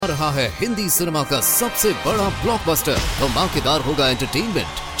रहा है हिंदी सिनेमा का सबसे बड़ा ब्लॉकबस्टर। धमाकेदार होगा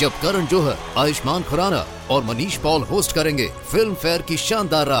एंटरटेनमेंट जब करण जौहर, आयुष्मान खुराना और मनीष पॉल होस्ट करेंगे फिल्म फेयर की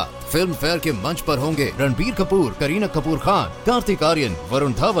शानदार रात। फिल्म फेयर के मंच पर होंगे रणबीर कपूर, करीना कपूर खान, कार्तिक आर्यन,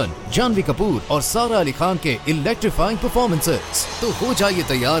 वरुण धवन, जानवी कपूर और सारा अली खान के इलेक्ट्रीफाइंग परफॉर्मेंसेस। तो हो जाइए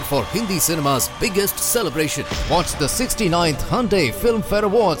तैयार for Hindi cinema's biggest celebration. Watch the 69th Hyundai Film Fair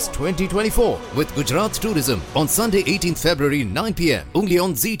Awards 2024 with Gujarat Tourism on Sunday 18th February 9 p.m. only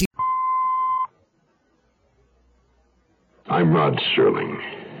on ZT. I'm Rod Serling.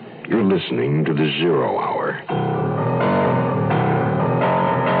 You're listening to The Zero Hour.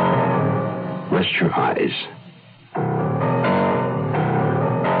 Rest your eyes.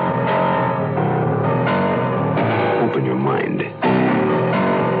 Open your mind.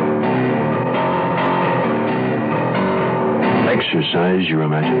 Exercise your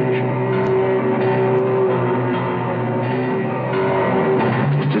imagination.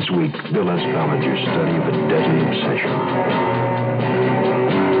 This week, Bill Espaliger's study of a deadly obsession.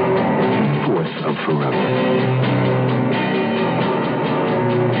 Fourth of Forever.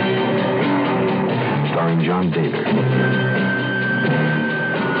 Starring John Daner.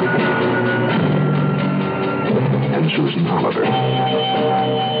 And Susan Oliver.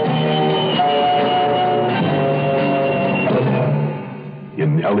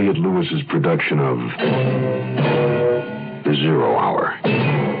 In Elliot Lewis's production of The Zero Hour.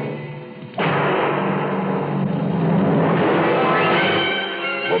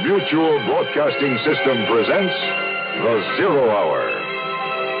 The Mutual Broadcasting System presents The Zero Hour.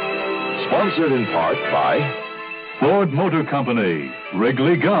 Sponsored in part by Ford Motor Company,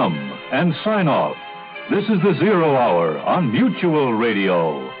 Wrigley Gum, and Sign Off. This is The Zero Hour on Mutual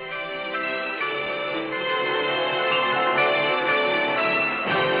Radio.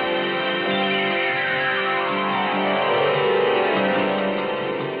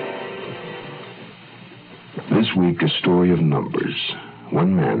 This week, a story of numbers.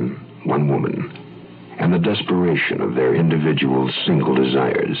 One man, one woman, and the desperation of their individual single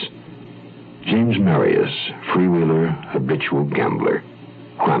desires. James Marius, freewheeler, habitual gambler,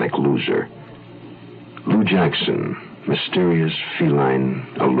 chronic loser. Lou Jackson, mysterious, feline,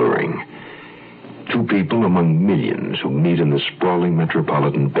 alluring. Two people among millions who meet in the sprawling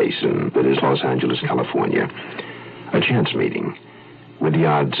metropolitan basin that is Los Angeles, California. A chance meeting, with the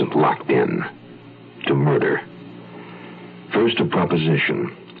odds locked in to murder. First, a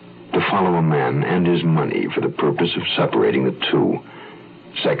proposition to follow a man and his money for the purpose of separating the two.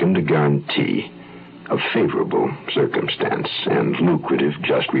 Second, a guarantee of favorable circumstance and lucrative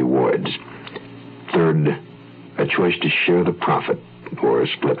just rewards. Third, a choice to share the profit or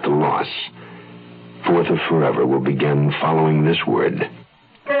split the loss. Fourth of Forever will begin following this word.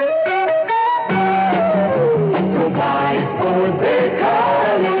 Provide for their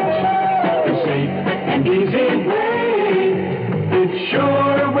college the safe and easy way. It's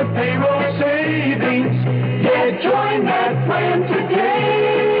sure with payroll savings. Yeah, join that plan today.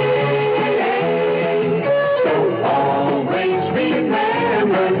 So always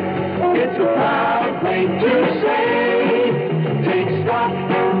remember, it's a proud thing to say. Take stock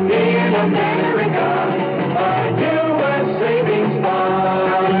in America, buy U.S. savings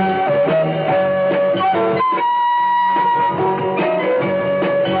bonds.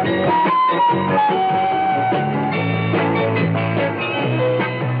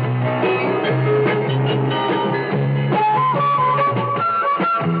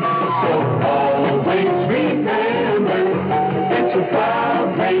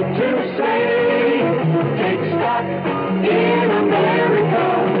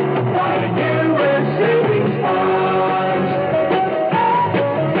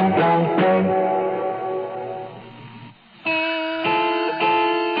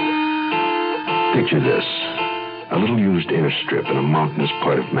 Picture this. A little used airstrip in a mountainous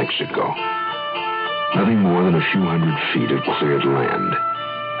part of Mexico. Nothing more than a few hundred feet of cleared land.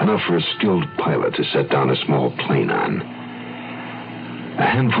 Enough for a skilled pilot to set down a small plane on. A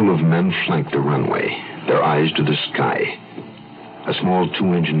handful of men flank the runway, their eyes to the sky. A small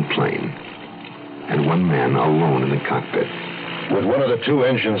two-engine plane. And one man alone in the cockpit. With one of the two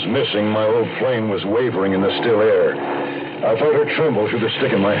engines missing, my old plane was wavering in the still air. I felt her tremble through the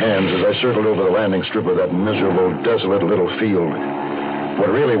stick in my hands as I circled over the landing strip of that miserable, desolate little field.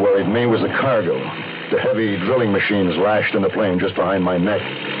 What really worried me was the cargo. The heavy drilling machines lashed in the plane just behind my neck.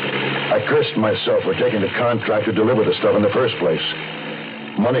 I cursed myself for taking the contract to deliver the stuff in the first place.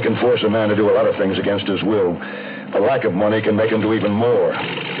 Money can force a man to do a lot of things against his will. The lack of money can make him do even more.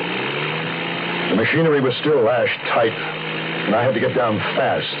 The machinery was still lashed tight, and I had to get down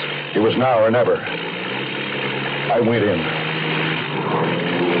fast. It was now or never. I went in.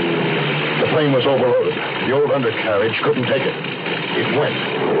 plane was overloaded. The old undercarriage couldn't take it. It went.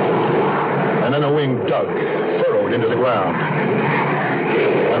 And then the wing dug, furrowed into the ground.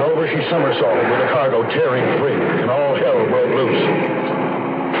 And over she somersaulted with the cargo tearing free, and all hell broke loose.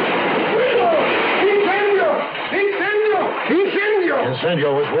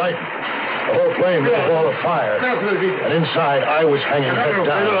 Incendio was right. The whole plane was a ball of fire. And inside, I was hanging head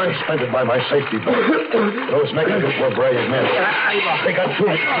down, suspended by my safety belt. Those Mexicans were brave men. They got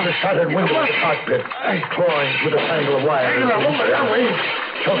through the shattered window of the cockpit, clawing through the tangle of wire,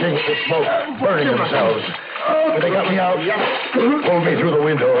 choking with the smoke, burning themselves. But they got me out, pulled me through the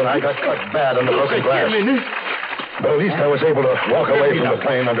window, and I got cut bad on the broken glass. But at least I was able to walk away from the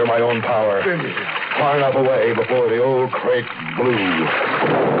plane under my own power, far enough away before the old crate blew.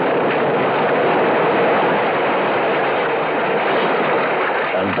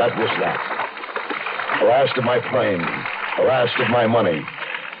 And that was that. The last of my plane, the last of my money,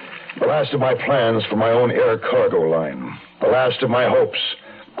 the last of my plans for my own air cargo line, the last of my hopes,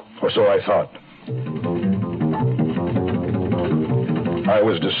 or so I thought. I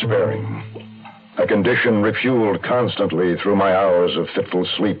was despairing. A condition refueled constantly through my hours of fitful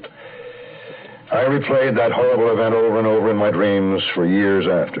sleep. I replayed that horrible event over and over in my dreams for years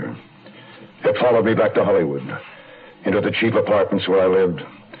after. It followed me back to Hollywood, into the cheap apartments where I lived,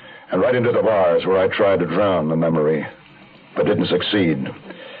 and right into the bars where I tried to drown the memory, but didn't succeed.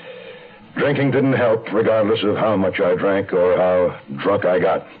 Drinking didn't help, regardless of how much I drank or how drunk I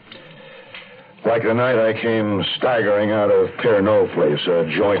got. Like the night I came staggering out of Pernod Place, a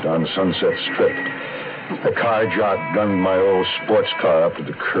joint on Sunset Strip. The car jock gunned my old sports car up to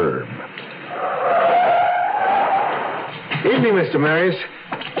the curb. Evening, Mr. Marius.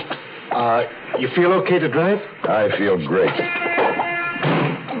 You feel okay to drive? I feel great.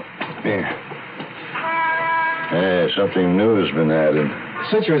 Yeah, something new has been added.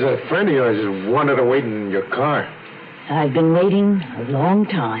 Such was a friend of yours who wanted to wait in your car. I've been waiting a long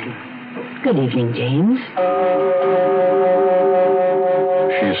time. Good evening, James.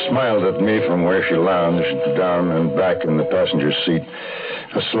 She smiled at me from where she lounged down and back in the passenger seat.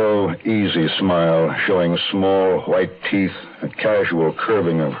 A slow, easy smile, showing small white teeth, a casual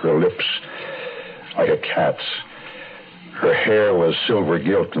curving of her lips, like a cat's. Her hair was silver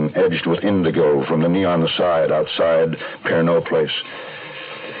gilt and edged with indigo from the neon side outside Pernod Place.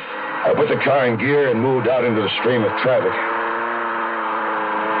 I put the car in gear and moved out into the stream of traffic.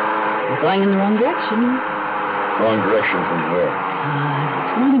 You're going in the wrong direction. Wrong direction from where?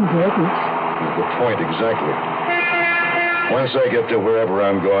 It's not important. Is the point exactly. Once I get to wherever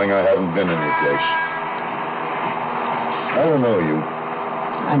I'm going, I haven't been any place. I don't know you.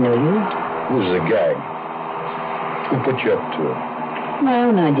 I know you. This is a gag. Who put you up to it? My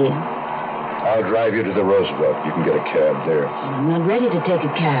own idea. I'll drive you to the Roosevelt. You can get a cab there. I'm not ready to take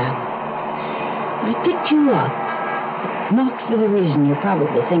a cab. I picked you up. Not for the reason you're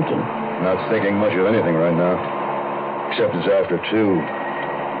probably thinking. Not thinking much of anything right now. Except it's after 2.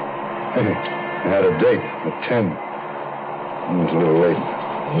 I had a date at 10. It was a little late.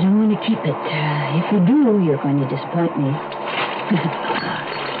 You don't want to keep it. If you do, you're going to disappoint me.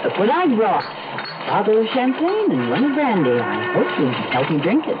 Look what I brought. A bottle of champagne and one of brandy. I hope you'll help me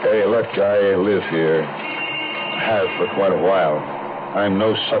drink it. Hey, look, I live here. Have for quite a while. I'm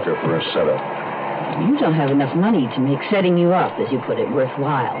no sucker for a setup. You don't have enough money to make setting you up, as you put it,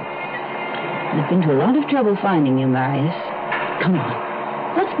 worthwhile. I've been to a lot of trouble finding you, Marius. Come on.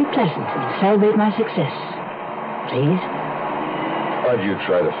 Let's be pleasant and celebrate my success. Please? Why'd you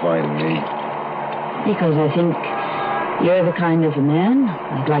try to find me? Because I think you're the kind of a man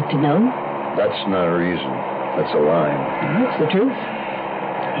I'd like to know. That's not a reason. That's a line. That's the truth.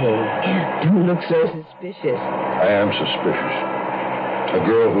 Hey, don't look so suspicious. I am suspicious. A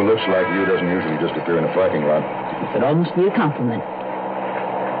girl who looks like you doesn't usually just appear in a parking lot. It could almost be a compliment.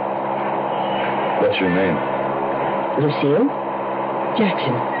 What's your name? Lucille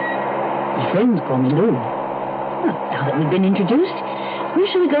Jackson. My friends call me Lou. Well, now that we've been introduced, where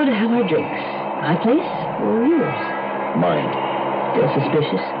shall we go to have our drinks? My place or yours? Mine. Still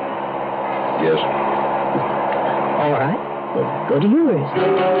suspicious? Yes. All right. We'll go to yours.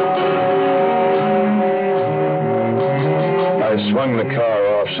 I swung the car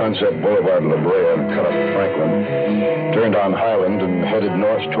off Sunset Boulevard, La Brea, and cut up Franklin, turned on Highland, and headed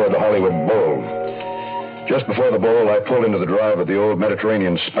north toward the Hollywood Bowl. Just before the Bowl, I pulled into the drive of the old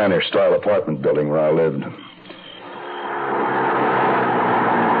Mediterranean Spanish-style apartment building where I lived.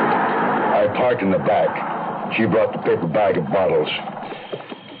 I parked in the back. She brought the paper bag of bottles.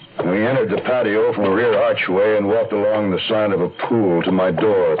 And we entered the patio from a rear archway and walked along the side of a pool to my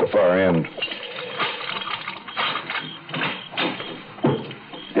door at the far end.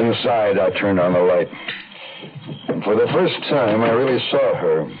 Inside, I turned on the light. And for the first time, I really saw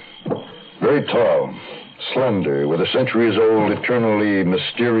her. Very tall, slender, with a centuries-old, eternally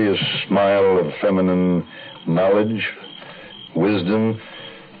mysterious smile of feminine knowledge, wisdom,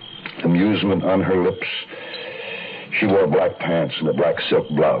 amusement on her lips. She wore black pants and a black silk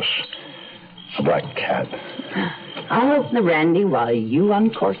blouse. A black cat. I'll open the brandy while you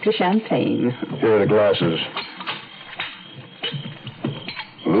uncork the champagne. Here are the glasses.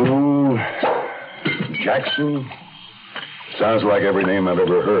 Lou Jackson. Sounds like every name I've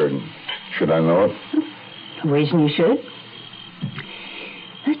ever heard. Should I know it? No reason you should.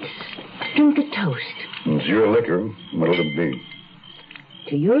 Let's drink a toast. It's your liquor. What'll it be?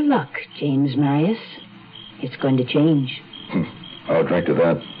 To your luck, James Marius. It's going to change. I'll drink to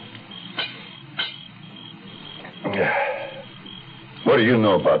that. What do you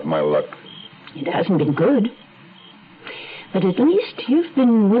know about my luck? It hasn't been good. But at least you've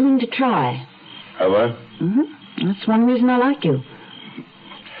been willing to try. Have I? Mm-hmm. That's one reason I like you.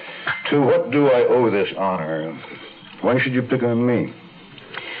 To what do I owe this honor? Why should you pick on me?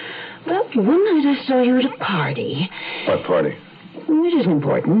 Well, one night I saw you at a party. What party? It isn't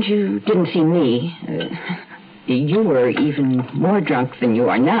important. You didn't see me. You were even more drunk than you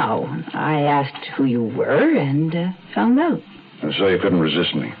are now. I asked who you were and found out. And so you couldn't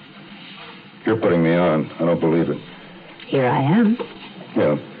resist me. You're putting me on. I don't believe it. Here I am.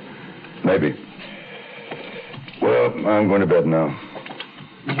 Yeah, maybe. Well, I'm going to bed now.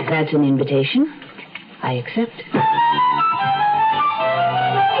 If that's an invitation, I accept.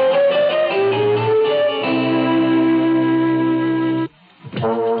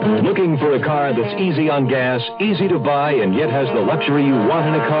 Looking for a car that's easy on gas, easy to buy, and yet has the luxury you want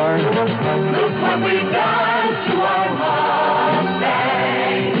in a car? Look what we've done to our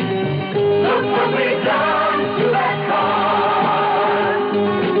Mustang. Look what we've done to that car.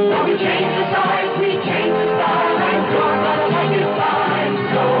 So we changed the size, we changed the style, and you're gonna like it fine.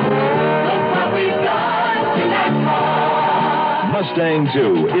 So look what we've done to that car. Mustang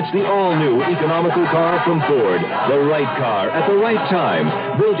 2. It's the all-new economical car from Ford. The right car at the right time.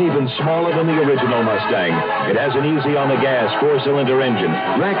 Built even smaller than the original Mustang. It has an easy-on-the-gas 4-cylinder engine,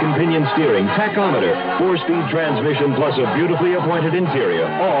 rack and pinion steering, tachometer, 4-speed transmission, plus a beautifully appointed interior.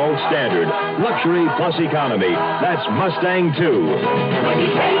 All standard. Luxury plus economy. That's Mustang 2. When you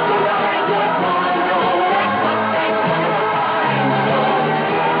take a ride, you're gonna know that Mustang's gonna find. So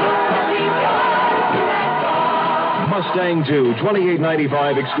look what we've done to that car. Mustang 2,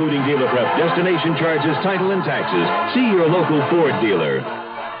 $28.95 excluding dealer prep, destination charges, title, and taxes. See your local Ford dealer.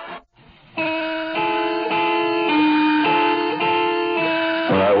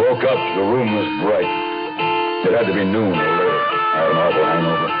 When I woke up, the room was bright. It had to be noon or later. I had an awful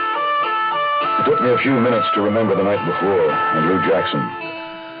hangover. It took me a few minutes to remember the night before and Lou Jackson.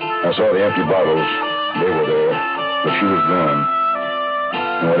 I saw the empty bottles. They were there, but she was gone.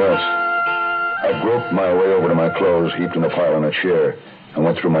 And what else? I groped my way over to my clothes, heaped in a pile on a chair, and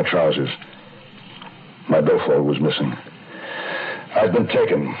went through my trousers. My billfold was missing. I'd been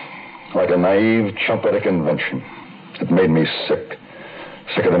taken, like a naive, chumpetic invention. It made me sick.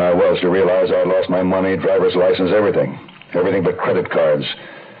 Sicker than I was to realize I'd lost my money, driver's license, everything. Everything but credit cards.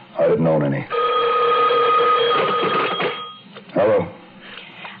 I didn't own any. Hello?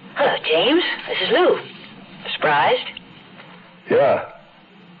 Hello, James. This is Lou. Surprised? Yeah,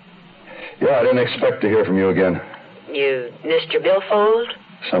 I didn't expect to hear from you again. You missed your billfold?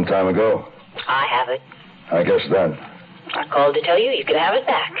 Some time ago. I have it. I guess then. I called to tell you you could have it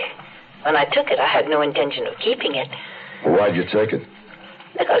back. When I took it, I had no intention of keeping it. Well, why'd you take it?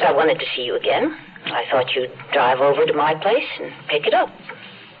 Because I wanted to see you again. I thought you'd drive over to my place and pick it up.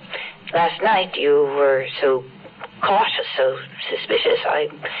 Last night you were so cautious, so suspicious. I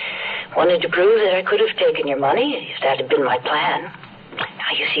wanted to prove that I could have taken your money if that had been my plan.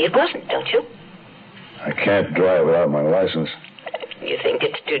 Now, you see it wasn't, don't you? I can't drive without my license. You think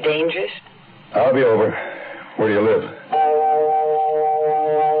it's too dangerous? I'll be over. Where do you live?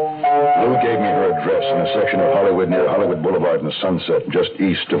 Lou gave me her address in a section of Hollywood near Hollywood Boulevard and Sunset, just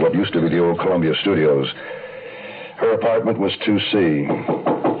east of what used to be the old Columbia Studios. Her apartment was 2C.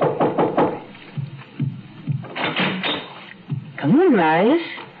 Come on, Marius.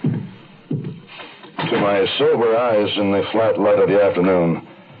 To my sober eyes in the flat light of the afternoon,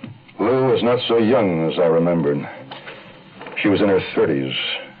 Lou was not so young as I remembered. She was in her 30s,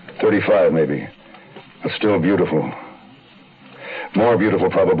 35 maybe, but still beautiful. More beautiful,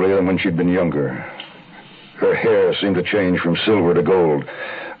 probably, than when she'd been younger. Her hair seemed to change from silver to gold,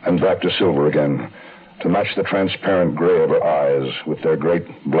 and back to silver again, to match the transparent gray of her eyes with their great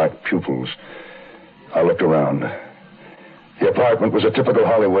black pupils. I looked around. The apartment was a typical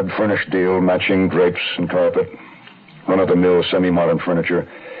Hollywood furnished deal, matching drapes and carpet, run-of-the-mill semi-modern furniture.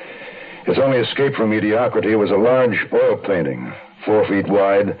 Its only escape from mediocrity was a large oil painting, 4 feet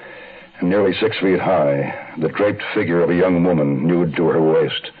wide and nearly 6 feet high, the draped figure of a young woman nude to her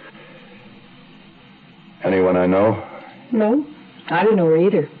waist. Anyone I know? No, I don't know her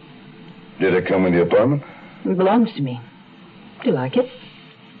either. Did it come in the apartment? It belongs to me. Do you like it?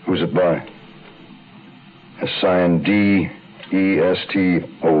 Who's it by? A sign D-E-S-T-O.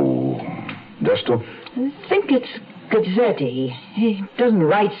 Desto? I think it's Gazzetti. He doesn't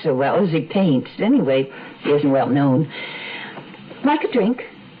write so well as he paints. Anyway, he isn't well known. Like a drink?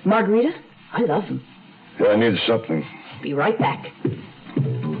 Margarita? I love them. Yeah, I need something. Be right back.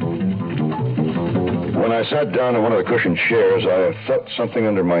 When I sat down in one of the cushioned chairs, I felt something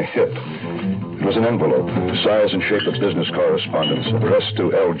under my hip. It was an envelope, size and shape of business correspondence, addressed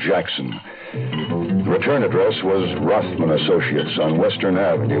to L. Jackson. The return address was Rothman Associates on Western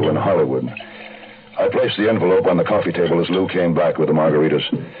Avenue in Hollywood. I placed the envelope on the coffee table as Lou came back with the margaritas.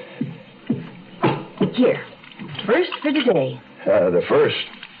 Here. First for today. The first?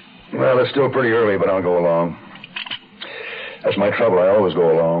 Well, it's still pretty early, but I'll go along. That's my trouble. I always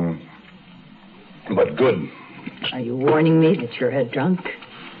go along. But good. Are you warning me that you're a drunk?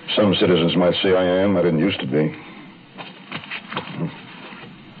 Some citizens might say I am. I didn't used to be.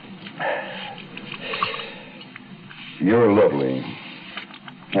 You're lovely.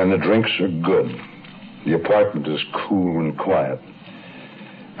 And the drinks are good. The apartment is cool and quiet.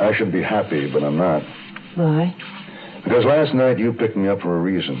 I should be happy, but I'm not. Why? Because last night you picked me up for a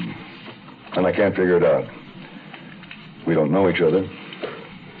reason. And I can't figure it out. We don't know each other.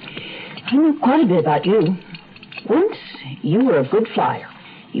 I know quite a bit about you. Once, you were a good flyer.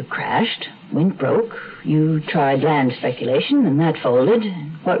 You crashed, went broke. You tried land speculation, and that folded.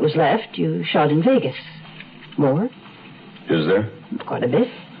 What was left, you shot in Vegas. More? Is there? Quite a bit.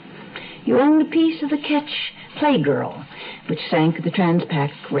 You owned a piece of the Ketch Playgirl, which sank the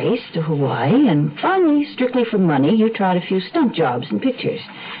Transpac race to Hawaii, and finally, strictly for money, you tried a few stunt jobs and pictures.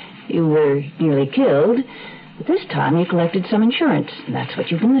 You were nearly killed, but this time you collected some insurance, and that's what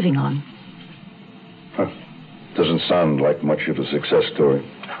you've been living on. Huh. Doesn't sound like much of a success story.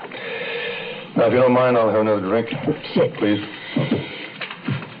 Now, if you don't mind, I'll have another drink. Sit. Please.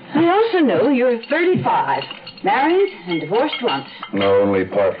 I also know you're 35, married and divorced once. No, only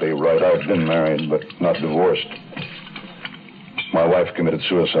partly right. I've been married, but not divorced. My wife committed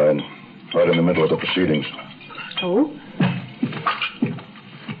suicide right in the middle of the proceedings. Oh?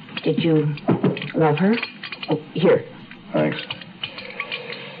 Did you love her? Oh, here. Thanks.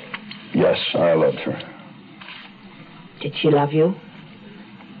 Yes, I loved her. Did she love you?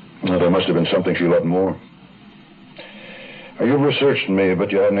 Well, there must have been something she loved more. Now, you've researched me,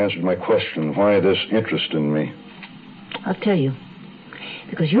 but you haven't answered my question. Why this interest in me? I'll tell you.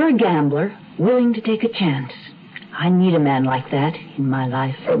 Because you're a gambler, willing to take a chance. I need a man like that in my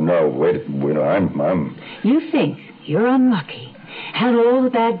life. No, wait. I'm... You think you're unlucky, had all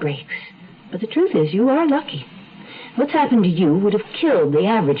the bad breaks. But the truth is, you are lucky. What's happened to you would have killed the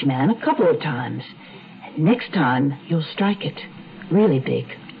average man a couple of times. And next time, you'll strike it. Really big.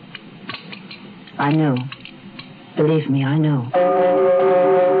 I know. Believe me, I know.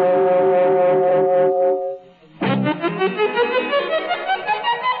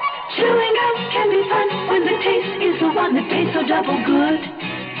 Chewing gum can be fun when the taste is the one that tastes so double good.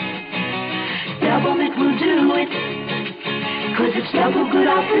 Double Mint will do it, 'cause it's double good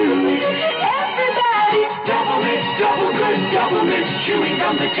all through it. Everybody, Double Mint, double good, Double Mint. Chewing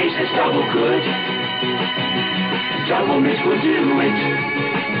gum that tastes is double good. Double Mint will do it.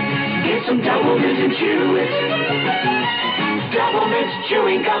 Get some Double Mint and chew it. Double Mint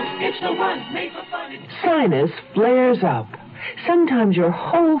chewing gum, it's the one made for fun. Sinus flares up. Sometimes your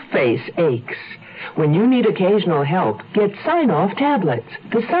whole face aches. When you need occasional help, get Sine-Off tablets,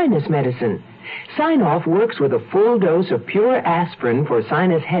 the sinus medicine. Sine-Off works with a full dose of pure aspirin for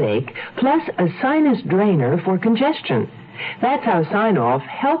sinus headache, plus a sinus drainer for congestion. That's how Sine-Off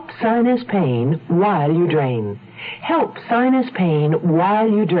helps sinus pain while you drain. Help sinus pain while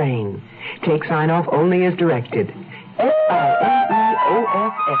you drain. Take Sine-Off only as directed.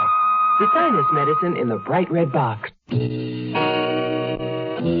 Sineoff. The sinus medicine in the bright red box.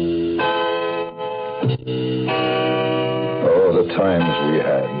 Oh, the times we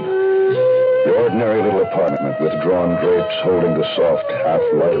had. The ordinary little apartment with drawn drapes holding the soft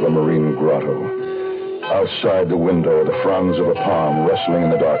half-light of a marine grotto. Outside the window, the fronds of a palm rustling in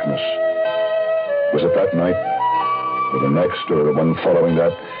the darkness. Was it that night, or the next, or the one following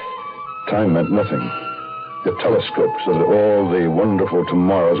that? Time meant nothing. It telescoped so that all the wonderful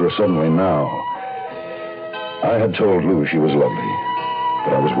tomorrows were suddenly now. I had told Lou she was lovely,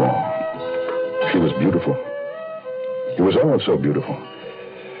 but I was wrong. She was beautiful. It was all so beautiful.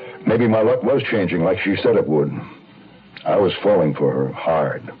 Maybe my luck was changing like she said it would. I was falling for her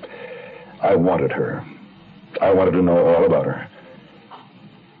hard. I wanted her. I wanted to know all about her.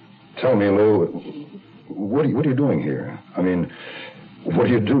 Tell me, Lou, what are you doing here? I mean, what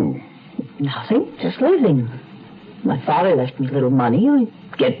do you do? Nothing, just living. My father left me a little money. I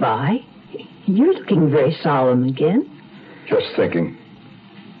get by. You're looking very solemn again. Just thinking.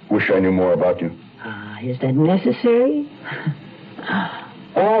 Wish I knew more about you. Is that necessary?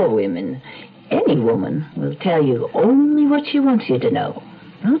 All women, any woman, will tell you only what she wants you to know.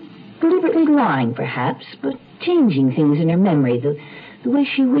 Not deliberately lying, perhaps, but changing things in her memory the way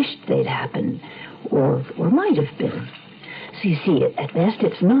she wished they'd happened, or might have been. So you see, at best,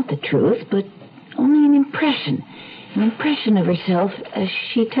 it's not the truth, but only an impression of herself as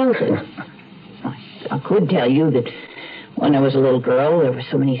she tells it. I could tell you that when I was a little girl, there were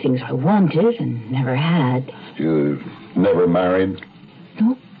so many things I wanted and never had. You never married?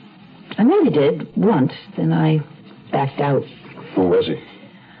 No. I maybe did once, then I backed out. Who was he?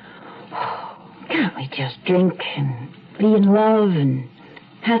 Can't we just drink and be in love and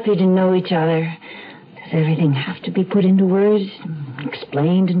happy to know each other? Does everything have to be put into words,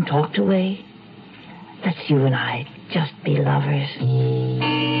 explained and talked away? Let's you and I just be lovers.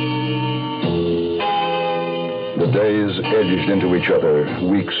 The days edged into each other,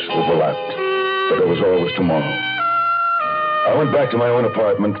 weeks overlapped, but there was always tomorrow. I went back to my own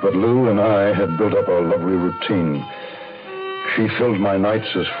apartment, but Lou and I had built up our lovely routine. She filled my nights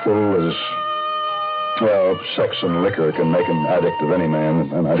as full as, well, sex and liquor can make an addict of any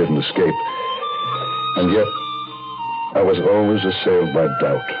man, and I didn't escape. And yet, I was always assailed by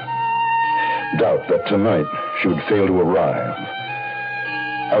doubt. Doubt that tonight she would fail to arrive.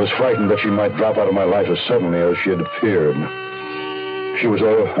 I was frightened that she might drop out of my life as suddenly as she had appeared. She was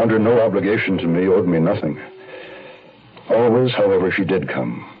under no obligation to me, owed me nothing. Always, however, she did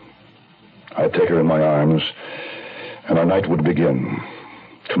come. I'd take her in my arms, and our night would begin.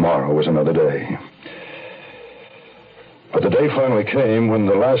 Tomorrow was another day. But the day finally came when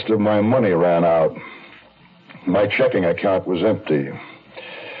the last of my money ran out. My checking account was empty.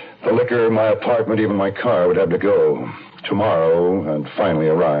 The liquor, my apartment, even my car would have to go. Tomorrow had finally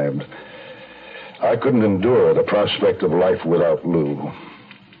arrived. I couldn't endure the prospect of life without Lou.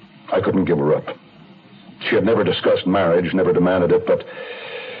 I couldn't give her up. She had never discussed marriage, never demanded it, but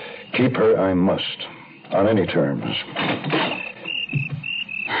keep her I must, on any terms.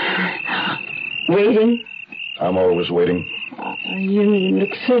 Waiting? I'm always waiting. You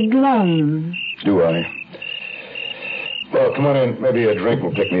look so glum. Do I? Well, come on in. Maybe a drink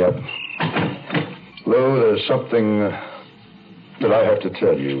will pick me up. Lou, there's something that I have to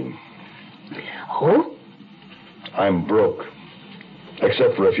tell you. Oh? I'm broke.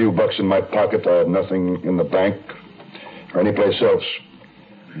 Except for a few bucks in my pocket, I have nothing in the bank or anyplace else.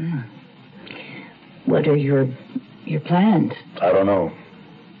 What are your plans? I don't know.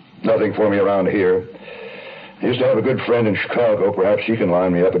 Nothing for me around here. I used to have a good friend in Chicago. Perhaps he can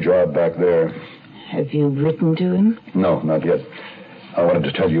line me up a job back there. Have you written to him? No, not yet. I wanted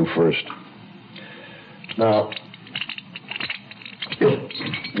to tell you first. Now,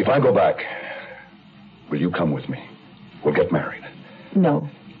 if I go back, will you come with me? We'll get married. No.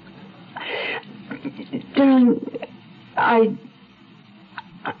 Darling, I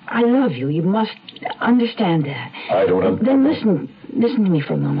love you. You must understand that. I don't understand. Then listen to me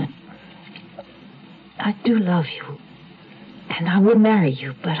for a moment. I do love you, and I will marry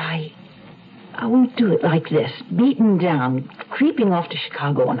you, but I won't do it like this, beaten down, creeping off to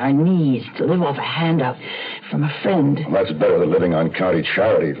Chicago on our knees to live off a handout from a friend. Well, that's better than living on county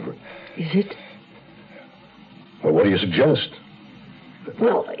charity. Is it? Well, what do you suggest?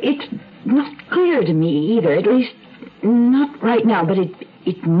 Well, it's not clear to me either, at least not right now, but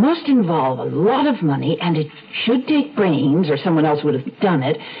it must involve a lot of money, and it should take brains, or someone else would have done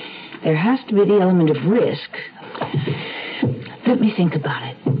it. There has to be the element of risk. Let me think about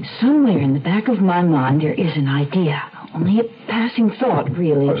it. Somewhere in the back of my mind there is an idea. Only a passing thought,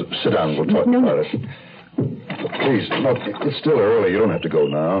 really. Sit down. We'll talk about it. Please, look, it's still early. You don't have to go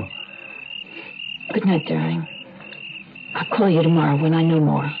now. Good night, darling. I'll call you tomorrow when I know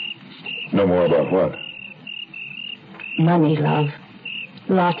more. Know more about what? Money, love.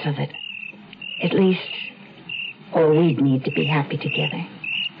 Lots of it. At least all we'd need to be happy together.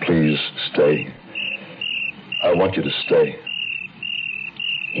 Please stay. I want you to stay.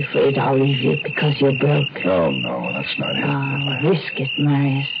 You're afraid I'll leave you because you're broke? Oh, no, that's not it. Oh, risk it,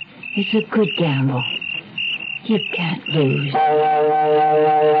 Marius. It's a good gamble. You can't lose.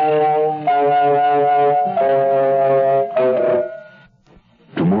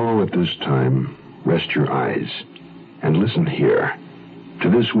 Tomorrow at this time, rest your eyes and listen here to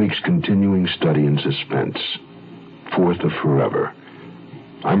this week's continuing study in suspense, Fourth of Forever.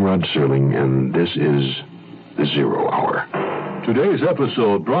 I'm Rod Serling, and this is The Zero Hour. Today's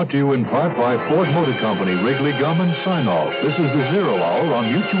episode brought to you in part by Ford Motor Company, Wrigley Gum, and Sign-Off. This is The Zero Hour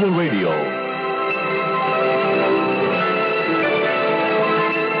on Mutual Radio.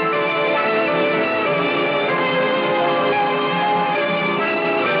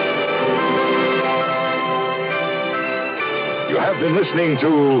 You have been listening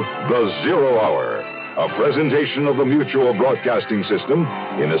to The Zero Hour, a presentation of the Mutual Broadcasting System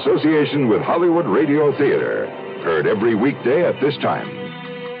in association with Hollywood Radio Theater. Heard every weekday at this time.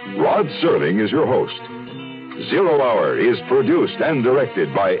 Rod Serling is your host. Zero Hour is produced and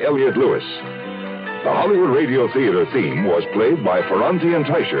directed by Elliott Lewis. The Hollywood Radio Theater theme was played by Ferranti and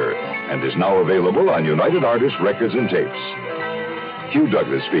Teicher and is now available on United Artists Records and Tapes. Hugh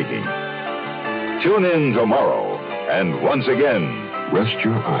Douglas speaking. Tune in tomorrow, and once again, Rest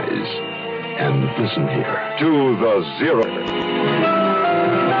your eyes and listen here to The Zero.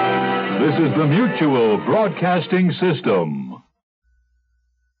 This is the Mutual Broadcasting System.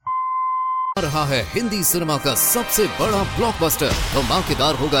 आ रहा है Hindi cinema का सबसे बड़ा blockbuster.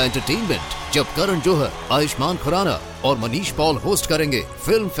 धमाकेदार होगा entertainment जब करण जौहर, आयुष्मान खुराना और Manish Paul host करेंगे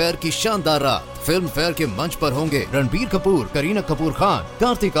फिल्म फेयर की शानदार रात। फिल्म फेयर के मंच पर होंगे रणबीर कपूर, करीना कपूर खान,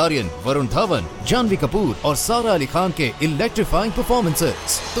 कार्तिक आर्यन, वरुण धवन, जानवी कपूर और सारा अली खान के इलेक्ट्रीफाइंग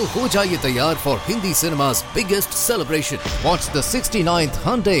परफॉर्मेंसेस। तो हो जाइए तैयार for Hindi cinema's biggest celebration. Watch the 69th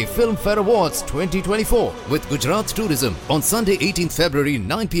Hyundai Film Fair Awards 2024 with Gujarat Tourism on Sunday 18th February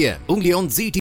 9 p.m. only on ZT.